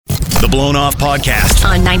The Blown Off Podcast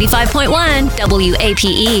on 95.1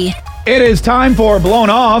 WAPE. It is time for Blown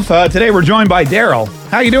Off. Today we're joined by Darryl.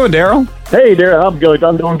 How you doing, Darryl? Hey, Darryl. I'm good.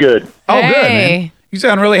 I'm doing good. Oh, good, man. You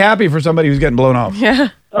sound really happy for somebody who's getting blown off. Yeah.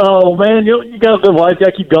 Oh, man, you got a good life. You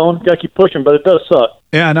got to keep going. You got to keep pushing, but it does suck.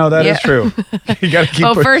 Yeah, no, that is true. You got to keep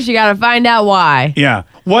Well, first you got to find out why. Yeah.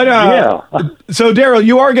 What? Yeah. So, Darryl,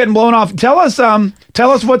 you are getting blown off. Tell us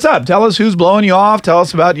what's up. Tell us who's blowing you off. Tell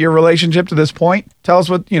us about your relationship to this point. Tell us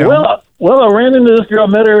what, Well, I ran into this girl,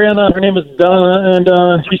 met her, and her name is Donna,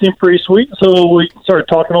 and she seemed pretty sweet. So we started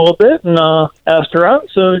talking a little bit and asked her out.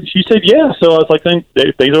 So she said yeah. So I was like, things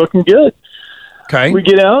are looking good. Okay. We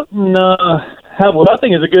get out and have what I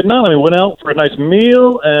think is a good night. I mean, went out for a nice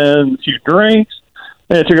meal and a few drinks.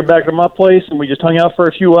 And I took her back to my place, and we just hung out for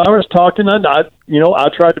a few hours talking. I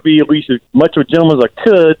tried to be at least as much of a gentleman as I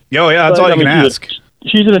could. Oh, yeah, that's all you can ask.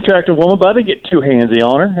 She's an attractive woman, but I didn't get too handsy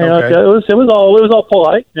on her. Okay. It was all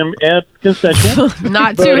polite and consensual.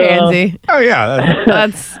 Not too handsy. Oh, yeah.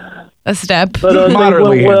 That's a step. But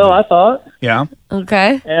Moderately went well, handsy. I thought. Yeah.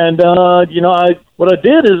 Okay. And what I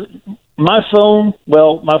did is my phone.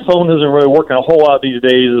 Well, my phone isn't really working a whole lot these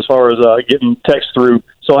days as far as getting text through.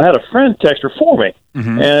 So I had a friend text her for me,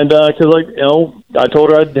 and because I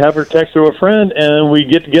told her I'd have her text through a friend, and we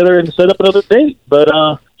get together and set up another date. But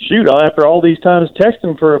after all these times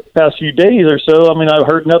texting for the past few days or so, I mean, I've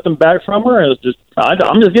heard nothing back from her. And it's just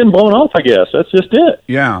I'm just getting blown off, I guess. That's just it.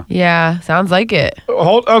 Yeah. Yeah, sounds like it.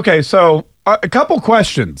 Okay, so a couple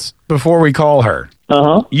questions before we call her.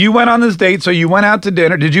 Uh-huh. You went on this date, so you went out to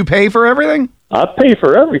dinner. Did you pay for everything? I pay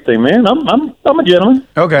for everything, man. I'm a gentleman.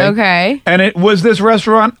 Okay. Okay. And was this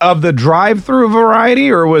restaurant of the drive-through variety,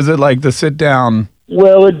 or was it like the sit-down?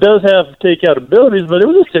 Well, it does have takeout abilities, but it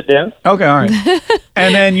was a sit down. Okay, all right.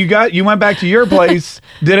 And then you went back to your place.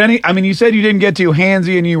 You said you didn't get too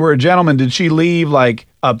handsy and you were a gentleman. Did she leave like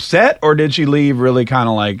upset, or did she leave really kind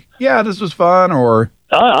of like, yeah, this was fun, or?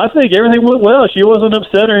 I think everything went well. She wasn't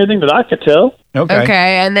upset or anything that I could tell.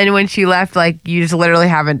 Okay. And then when she left, like, you just literally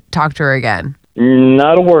haven't talked to her again.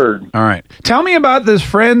 Not a word. All right. Tell me about this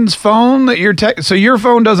friend's phone that you're so your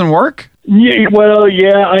phone doesn't work? Yeah, well,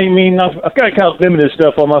 yeah. I mean, I've got kind of limited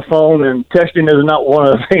stuff on my phone, and texting is not one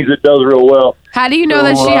of the things that does real well. How do you know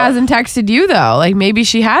that she hasn't texted you, though? Like, maybe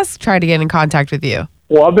she has tried to get in contact with you.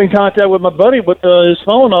 Well, I've been in contact with my buddy with his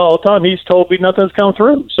phone all the time. He's told me nothing's come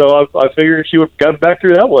through, so I figured she would got back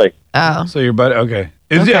through that way. Oh. So your buddy, okay.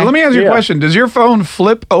 Okay. Let me ask you a question. Does your phone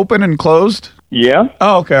flip open and closed? Yeah.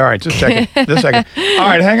 Oh, okay. All right. Just checking. Just a second. All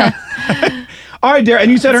right. Hang on. All right, Darryl.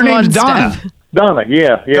 And you said her name's Donna. Donna.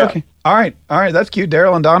 Yeah. Okay. All right. That's cute.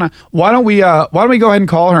 Darryl and Donna. Why don't we go ahead and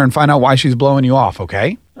call her and find out why she's blowing you off?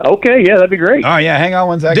 Okay. Okay. Yeah, that'd be great. Oh yeah. Hang on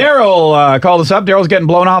one second. Darryl called us up. Darryl's getting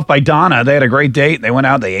blown off by Donna. They had a great date. They went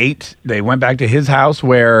out. They ate. They went back to his house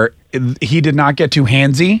where he did not get too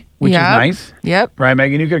handsy, which is nice. Yep. Right,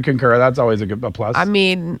 Megan? You could concur. That's always a plus. I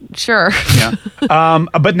mean, sure. Yeah.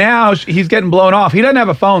 But now he's getting blown off. He doesn't have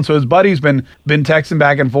a phone, so his buddy's been texting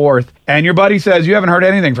back and forth. And your buddy says you haven't heard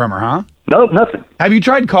anything from her, huh? No, nothing. Have you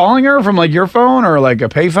tried calling her from like your phone or like a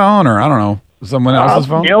pay phone or I don't know, someone else's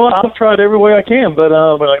phone? You know what? I've tried every way I can, but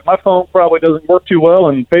like my phone probably doesn't work too well,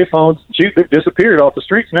 and pay phones disappeared off the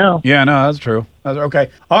streets now. Yeah, no, that's true. That's okay.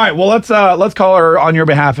 All right, well let's call her on your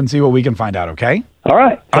behalf and see what we can find out. Okay. All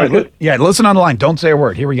right. All right. Yeah, listen on the line. Don't say a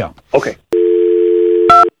word. Here we go. Okay.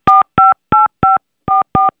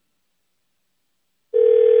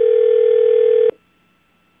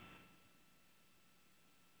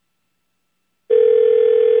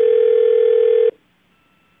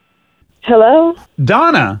 Hello?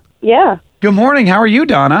 Donna. Yeah. Good morning. How are you,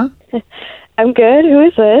 Donna? I'm good. Who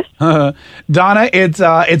is this? Donna,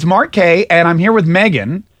 it's Mark K, and I'm here with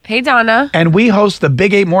Megan. Hey, Donna. And we host the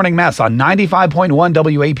Big 8 Morning Mess on 95.1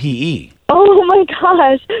 WAPE. Oh, my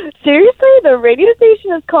gosh. Seriously? The radio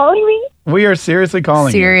station is calling me? We are seriously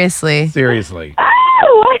calling Seriously. you. Seriously.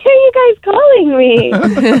 Why are you guys calling me?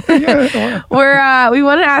 We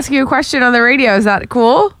want to ask you a question on the radio. Is that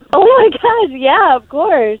cool? Oh, my gosh. Yeah, of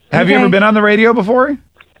course. Have you ever been on the radio before?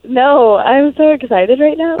 No, I'm so excited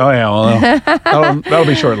right now. Oh, yeah. Well, that'll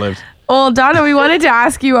be short-lived. Well, Donna, we wanted to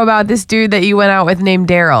ask you about this dude that you went out with named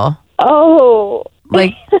Darryl. Oh.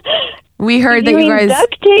 Like, we heard that you guys...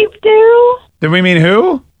 Duct tape Darryl? Did we mean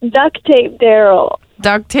who? Duct tape Darryl.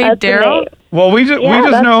 Duct tape Darryl? Well, we just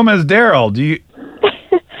know him as Darryl. Do you...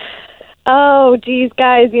 Oh, geez,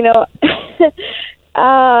 guys,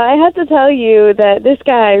 I have to tell you that this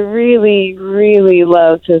guy really, really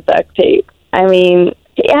loves his duct tape. I mean,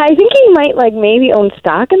 I think he might maybe own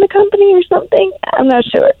stock in the company or something. I'm not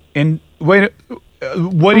sure. And wait,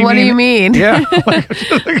 what do you mean? What do you mean? Yeah.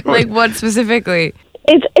 Like what specifically?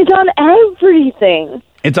 It's on everything.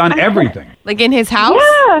 It's on everything. Like in his house?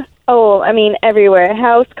 Yeah. Oh, I mean, everywhere.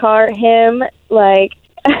 House, car, him. Like,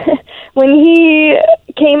 when he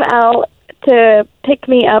came out to pick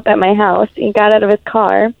me up at my house, he got out of his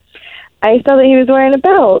car, I saw that he was wearing a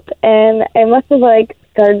belt, and it must have, like,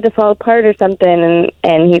 started to fall apart or something,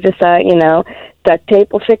 and he just thought, duct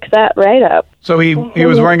tape will fix that right up. So he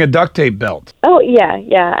was wearing a duct tape belt. Oh,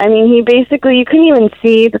 yeah. I mean, he basically, you couldn't even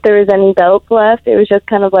see that there was any belts left. It was just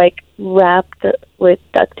kind of, like, wrapped with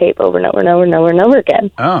duct tape over and over and over and over and over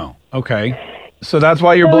again. Oh, okay. So that's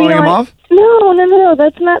why you're blowing him off? No.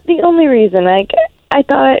 That's not the only reason. Like, I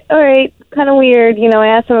thought, all right, kind of weird. I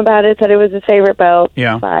asked him about it, said it was his favorite belt.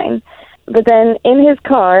 Yeah. Fine. But then in his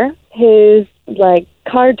car, his, like,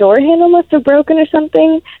 car door handle must have broken or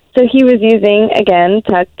something. So he was using, again,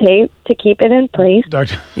 duct tape to keep it in place.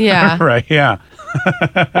 Yeah. Right, yeah.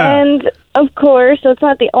 And, of course, that's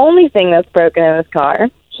not the only thing that's broken in his car.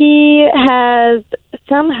 He has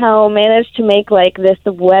somehow managed to make, like, this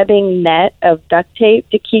webbing net of duct tape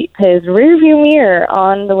to keep his rearview mirror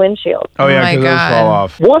on the windshield. Oh, yeah, my because those God. fall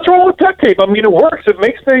off. What's wrong with duct tape? I mean, it works. It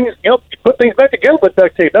makes things, you put things back together with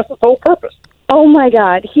duct tape. That's the whole purpose. Oh, my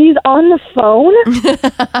God. He's on the phone?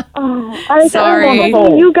 I'm Sorry.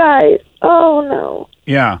 You guys. Oh, no.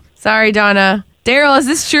 Yeah. Sorry, Donna. Darryl, is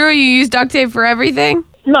this true? You use duct tape for everything?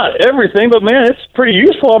 Not everything, but, man, it's pretty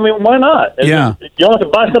useful. I mean, why not? Yeah. You don't have to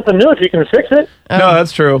buy something new if you can fix it. No,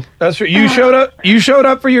 that's true. That's true. You showed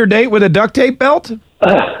up for your date with a duct tape belt?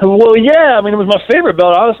 Well, yeah. I mean, it was my favorite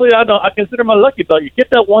belt. Honestly, I consider my lucky belt. You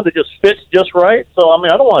get that one that just fits just right. So, I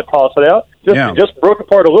mean, I don't want to toss it out. It just broke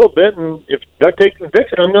apart a little bit, and if duct tape can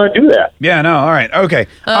fix it, I'm going to do that. Yeah, no, all right. Okay.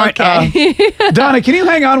 All right. Donna, can you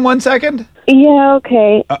hang on 1 second? Yeah,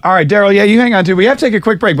 okay. All right, Darryl, yeah, you hang on too. We have to take a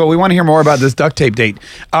quick break, but we want to hear more about this duct tape date.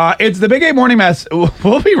 It's the Big 8 Morning Mess.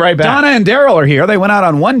 We'll be right back. Donna and Darryl are here. They went out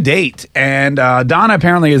on one date, and Donna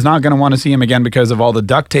apparently is not going to want to see him again because of all the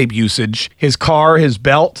duct tape usage. His car, his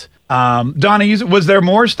belt. Donna, was there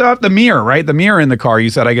more stuff? The mirror, right? The mirror in the car, you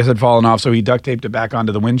said, I guess, had fallen off, so he duct taped it back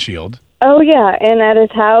onto the windshield. Oh, yeah, and at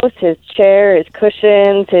his house, his chair, his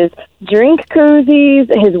cushions, his drink koozies,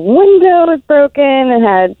 his window was broken and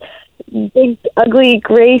had big, ugly,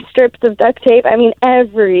 gray strips of duct tape. I mean,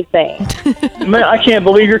 everything. Man, I can't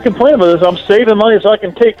believe you're complaining about this. I'm saving money so I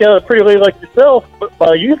can take out a pretty lady like yourself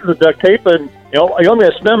by using the duct tape, and, you want me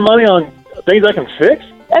to spend money on things I can fix?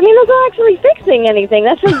 I mean, that's not actually fixing anything.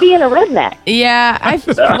 That's just being a redneck. Yeah,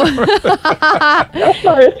 That's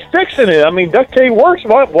not, it's fixing it. I mean, duct tape works.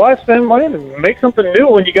 Why spend money to make something new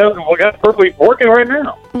when you got it perfectly working right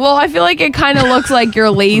now? Well, I feel like it kind of looks like you're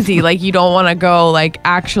lazy, like you don't want to go like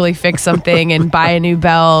actually fix something and buy a new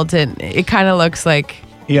belt, and it kind of looks like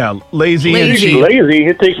Yeah, lazy. Lazy. And cheap. Lazy.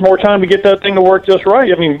 It takes more time to get that thing to work just right.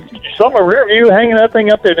 I mean, you saw my rear view hanging that thing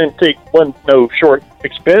up there didn't take no short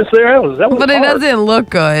expense there. That was but it hard. doesn't look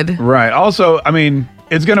good. Right. Also, I mean,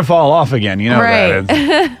 it's going to fall off again. You know Right.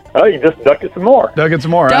 that. Oh, you just duck it some more. Duck it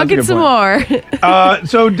some more. Duck That's a it good some point. more.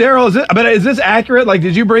 So, Darryl, is this accurate? Like,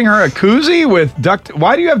 did you bring her a koozie with duct?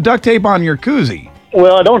 Why do you have duct tape on your koozie?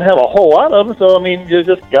 Well, I don't have a whole lot of them, so, I mean, you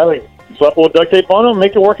just got to slap a little duct tape on them and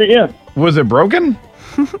make it work again. Was it broken?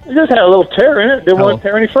 It just had a little tear in it. Didn't want to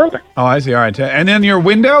tear any further. Oh, I see. All right. And then your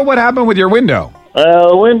window? What happened with your window?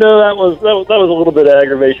 The window, that was a little bit of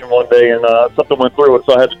aggravation one day, and something went through it,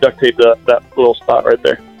 so I had to duct tape that little spot right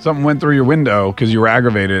there. Something went through your window because you were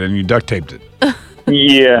aggravated and you duct taped it.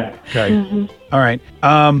 Yeah. Okay. All right.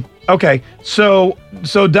 Okay. So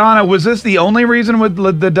Donna, was this the only reason with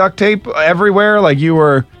the duct tape everywhere? Like you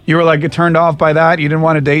were like turned off by that? You didn't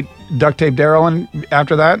want to date duct tape Darryl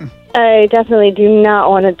after that? I definitely do not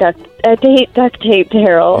want to date duct tape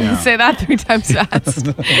Darryl. Yeah. Say that 3 times fast.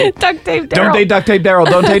 Duct tape Darryl. Don't date duct tape Darryl.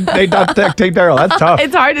 Don't date duct tape Darryl. That's tough.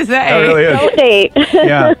 It's hard to say. That really is. Don't date.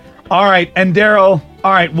 Yeah. All right. And Darryl.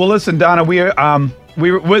 All right. Well, listen, Donna. We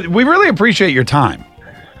really appreciate your time.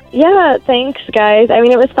 Yeah, thanks, guys. I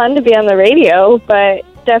mean, it was fun to be on the radio, but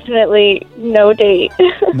definitely no date.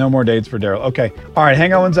 No more dates for Darryl. Okay. All right.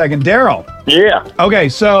 Hang on 1 second. Darryl. Yeah. Okay.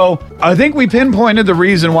 So I think we pinpointed the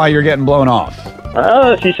reason why you're getting blown off.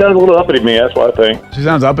 She sounded a little uppity to me, that's what I think. She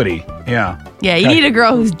sounds uppity. Yeah. Yeah, you need a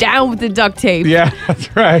girl who's down with the duct tape. Yeah,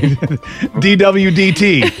 that's right.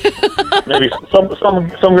 DWDT. Maybe some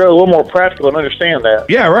girl a little more practical and understand that.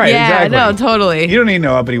 Yeah, right. Yeah, exactly. no, totally. You don't need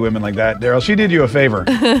no uppity women like that, Darryl. She did you a favor.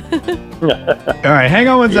 All right, hang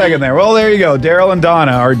on 1 second there. Well, there you go. Darryl and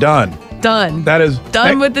Donna are done. Done. That is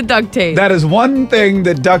Done with the duct tape. That is one thing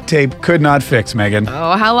that duct tape could not fix, Megan.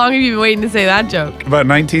 Oh, how long have you been waiting to say that joke? About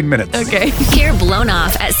 19 minutes. Okay. Hear Blown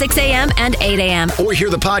Off at 6 a.m. and 8 a.m. Or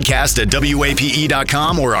hear the podcast at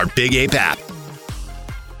WAPE.com or our Big Ape app.